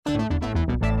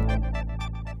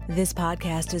This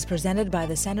podcast is presented by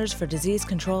the Centers for Disease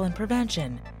Control and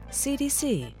Prevention.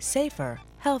 CDC, safer,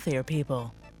 healthier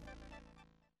people.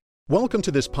 Welcome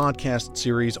to this podcast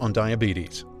series on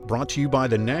diabetes, brought to you by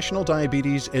the National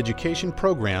Diabetes Education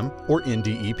Program, or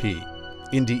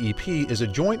NDEP. NDEP is a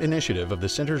joint initiative of the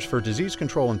Centers for Disease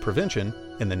Control and Prevention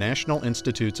and the National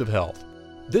Institutes of Health.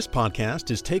 This podcast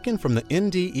is taken from the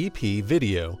NDEP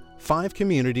video, 5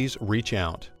 Communities Reach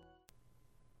Out.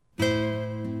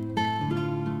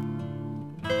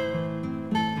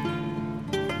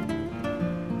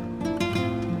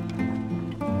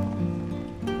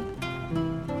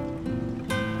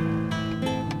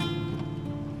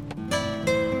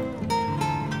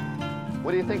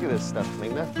 What do you think of this stuff,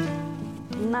 Migna?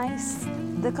 Nice.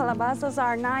 The calabazas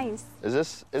are nice. Is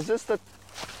this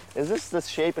the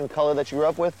shape and color that you grew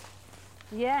up with?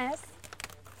 Yes.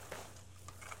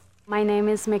 My name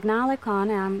is Migna Alecon.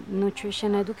 I'm a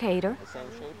nutrition educator. The same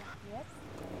shape? Yes.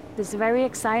 It's very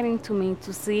exciting to me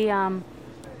to see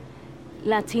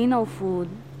Latino food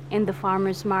in the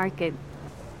farmer's market.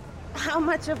 How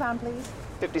much a pound, please?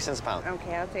 50 cents a pound.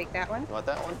 Okay, I'll take that one. You want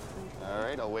that one? All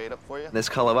right, I'll weigh it up for you. This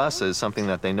calabaza is something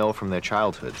that they know from their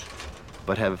childhood,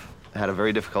 but have had a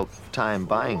very difficult time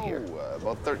buying here.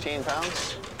 About 13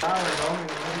 pounds.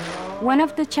 One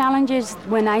of the challenges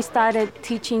when I started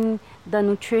teaching the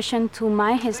nutrition to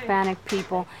my Hispanic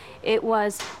people, it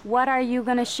was, what are you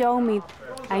going to show me?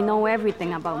 I know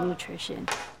everything about nutrition.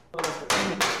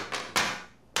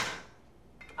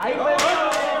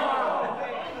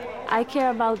 I care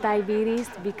about diabetes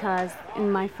because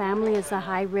in my family it's a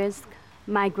high risk.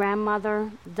 My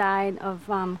grandmother died of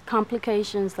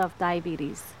complications of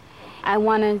diabetes. I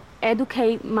want to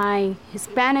educate my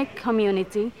Hispanic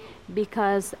community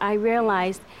because I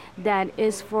realized that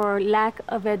it's for lack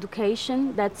of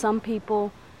education that some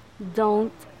people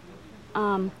don't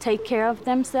take care of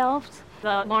themselves.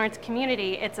 The Lawrence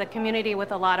community, it's a community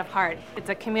with a lot of heart. It's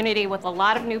a community with a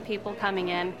lot of new people coming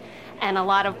in and a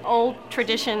lot of old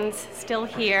traditions still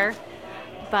here,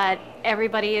 but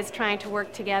everybody is trying to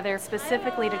work together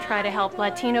specifically to try to help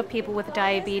Latino people with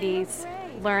diabetes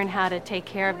learn how to take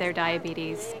care of their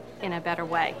diabetes in a better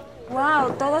way. Wow,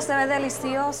 todo se ve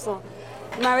delicioso.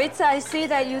 Maritza, I see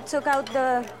that you took out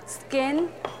the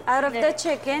skin out of the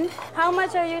chicken. How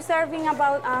much are you serving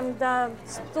about the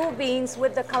stew beans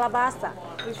with the calabaza?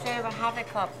 We serve a half a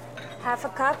cup. Half a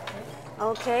cup?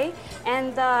 Okay.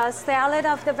 And the salad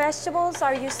of the vegetables,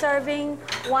 are you serving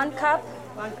 1 cup?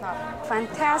 1 cup.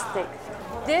 Fantastic.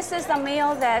 This is a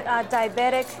meal that a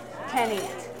diabetic can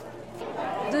eat.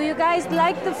 Do you guys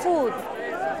like the food?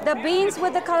 The beans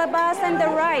with the calabaza and the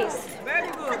rice. Very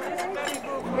good. Very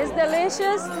good. It's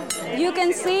delicious. You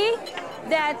can see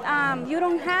that you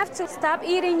don't have to stop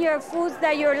eating your foods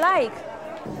that you like.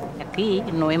 Aquí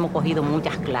no hemos cogido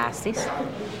muchas clases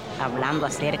hablando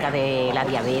acerca de la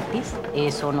diabetes.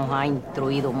 Eso nos ha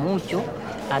instruido mucho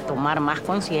a tomar más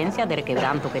conciencia del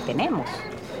quebranto que tenemos.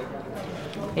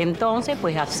 Entonces,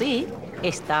 pues así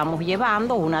estamos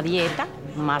llevando una dieta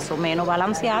más o menos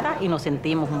balanceada y nos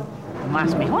sentimos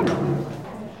más mejor.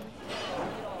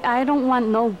 I don't want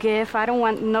no gift. I don't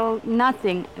want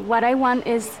nothing. What I want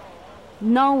is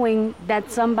knowing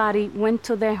that somebody went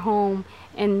to their home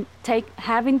and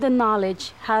having the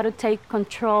knowledge how to take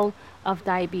control of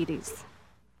diabetes.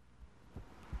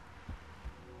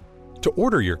 To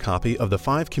order your copy of the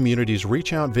 5 Communities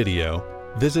Reach Out video,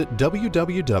 visit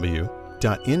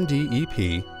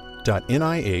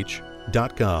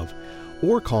www.ndep.nih.gov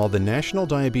or call the National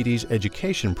Diabetes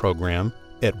Education Program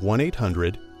at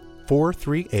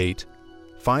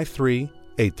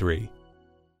 1-800-438-5383.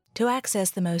 To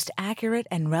access the most accurate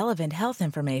and relevant health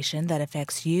information that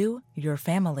affects you, your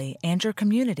family, and your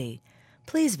community,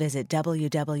 please visit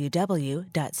www.cdc.gov.